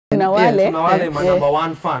kuna wale ma number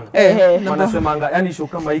one fan. Wanasemanga yani show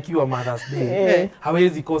kama ikiwa Mother's Day.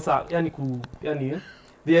 Hawezi kosa yani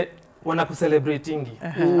wana celebratingi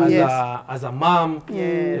as a mom,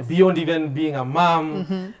 beyond even being a mom,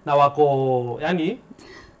 na wako yani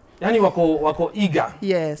wako eager.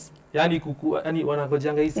 Yes. Yani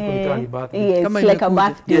wanagojanga hii siku ni birthday. Yes, kama like a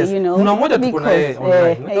birthday, you know. Kuna mmoja tuko na yeye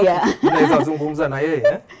online. Tunaweza zungumza na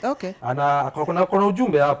yeye. Okay. Kuna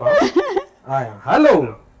ujumbe hapa. Haya.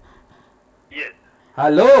 Hello. Yes.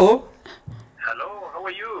 Hello. Hello, how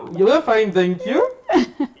are you? You're fine, thank you. Yes.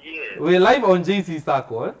 We're live on JC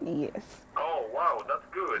Circle. Yes. Oh, wow, that's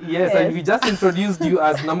good. Yes, and we just introduced you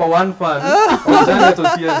as number one fan of Janet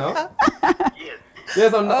Otieno. Yes.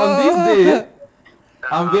 Yes, on this day,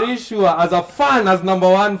 I'm very sure as a fan, as number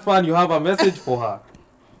one fan, you have a message for her.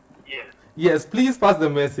 Yes. Yes, please pass the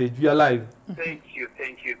message. We are live. Thank you.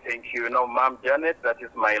 You know, Mom Janet, that is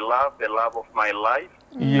my love, the love of my life.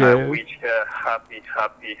 Yes. I wish her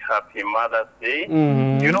happy Mother's Day.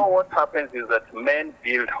 You know what happens is that men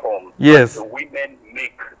build homes. Yes. But women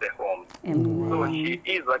make the homes. So she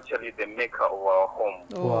is actually the maker of our home.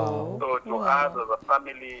 Wow. So to us as a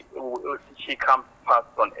family, she comes first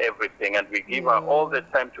on everything, and we give her all the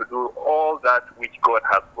time to do all that which God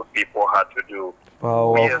has put before her to do.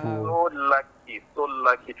 Powerful. We are so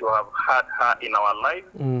lucky to have had her in our life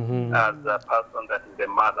as a person that is the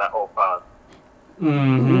mother of us.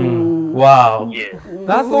 Wow. Yes.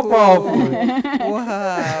 That's so powerful. Wow.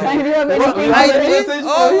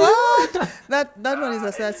 What? That one is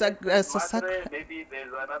a maybe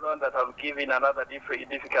there's another one that I'll give in another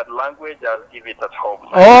difficult language. I'll give it at home.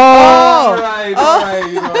 Oh, right.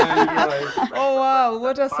 Oh, wow.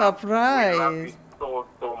 What a surprise. We love you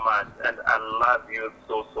so much, and I love you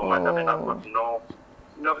so much. I mean, I've got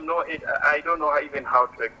I don't know even how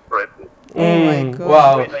to express it. Oh my God.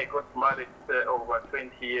 Wow. When I got married over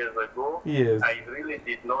 20 years ago, yes, I really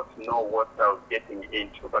did not know what I was getting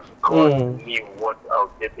into, but God knew what I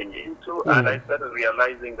was getting into, and I started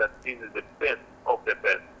realizing that this is the best of the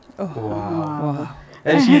best. Oh, wow.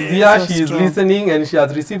 And she's here, so she's listening, and she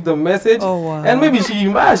has received the message. Oh, wow. And maybe she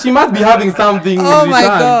must be having something in return. My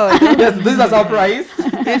God. Yes, this is a surprise.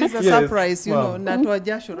 It is a surprise, you know, Natwa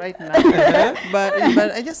Jashu right now. but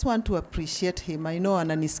I just want to appreciate him. I know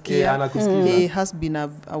Ananisikia, he has been a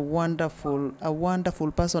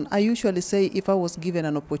wonderful person. I usually say if I was given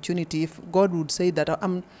an opportunity, if God would say that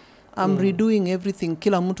I'm redoing everything,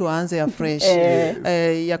 kila mtu aanze afresh.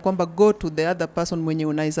 Ya kwamba go to the other person mwenye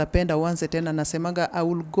unaweza penda uanze tena, nasemaga I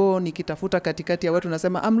will go nikitafuta katikati ya watu,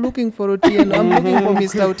 nasema I'm looking for Otieno, I'm looking for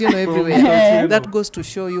Mr. Otieno everywhere. That goes to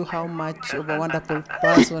show you how much of a wonderful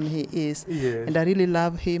person he is. And I really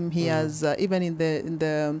love him. He has even in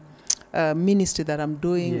the ministry that I'm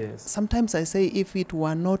doing, sometimes I say if it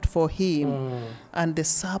were not for him and the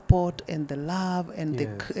support and the love and the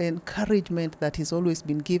encouragement that he's always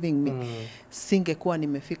been giving me, singekuwa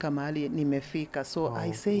nimefika mahali nimefika. So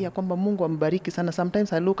I say ya kwamba Mungu ambariki sana.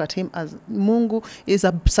 Sometimes I look at him as Mungu is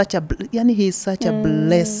he is such a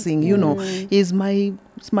blessing, you know. He's my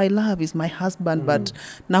love, is my husband, but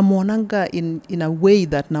namuonanga in a way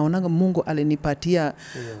that naonanga Mungu alinipatia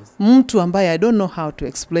mtu ambaye I don't know how to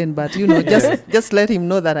explain, but you know, just let him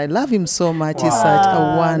know that I love him so much. He's such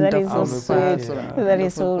a wonderful person. That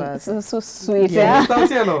is so sweet. Yes.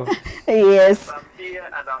 Yes. I'm here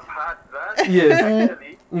and I've heard that. Yes.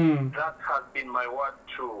 Actually, that has been my word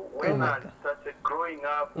too. When I started growing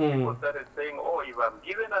up, people started saying, oh, if I'm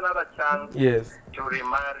given another chance to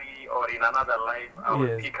remarry or in another life, I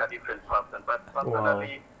will pick a different person. But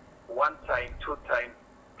personally, 1 time, 2 times,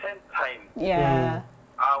 10 times,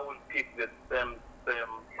 I will pick the same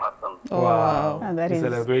person. Oh, wow. And that is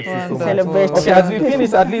celebrate. Okay, as we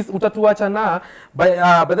finish, at least utatuacha na by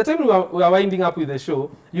the time we are winding up with the show,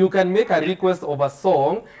 you can make a request of a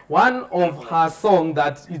song, one of her song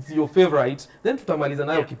that is your favorite, then tutamaliza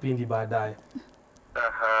nayo kipindi baadaye.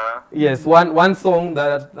 Yes, one song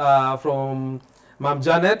that from Mom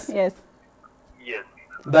Janet. Yes.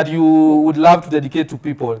 That you would love to dedicate to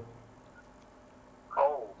people.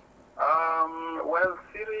 Well,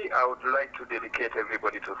 Siri, I would like to dedicate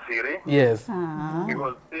everybody to Siri. Yes.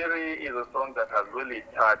 Because Siri is a song that has really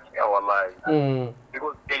touched our lives.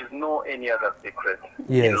 Because there is no any other secret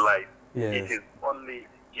in life. It is only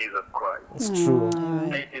Jesus Christ. It's true.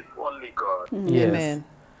 It is only God. Amen.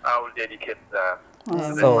 I will dedicate that to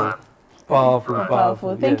the so man.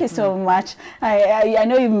 Powerful. Thank you so much. I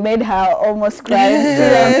know you made her almost cry.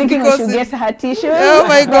 I'm thinking we should get her tissue. Oh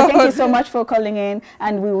my God. Thank you so much for calling in,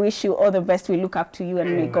 and we wish you all the best. We look up to you,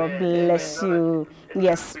 and may God bless you.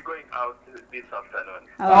 Yes. We're going out this afternoon.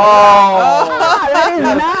 That is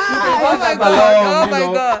nice. Oh my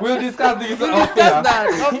God. We'll discuss this We'll off discuss air.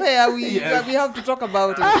 that. Off air, we have to talk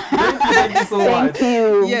about it. Thank you so much. Thank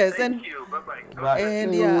you. Yes, Thank and you. Bye-bye. Bye.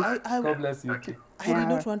 and yeah, God bless you too. I did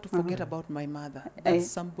not want to forget about my mother. That's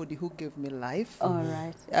somebody who gave me life. All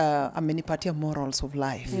right. Amenipatia morals of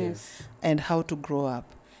life. Yes. And how to grow up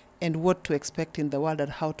and what to expect in the world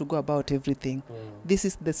and how to go about everything. This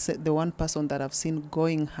is the one person that I've seen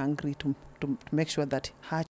going hungry to make sure that her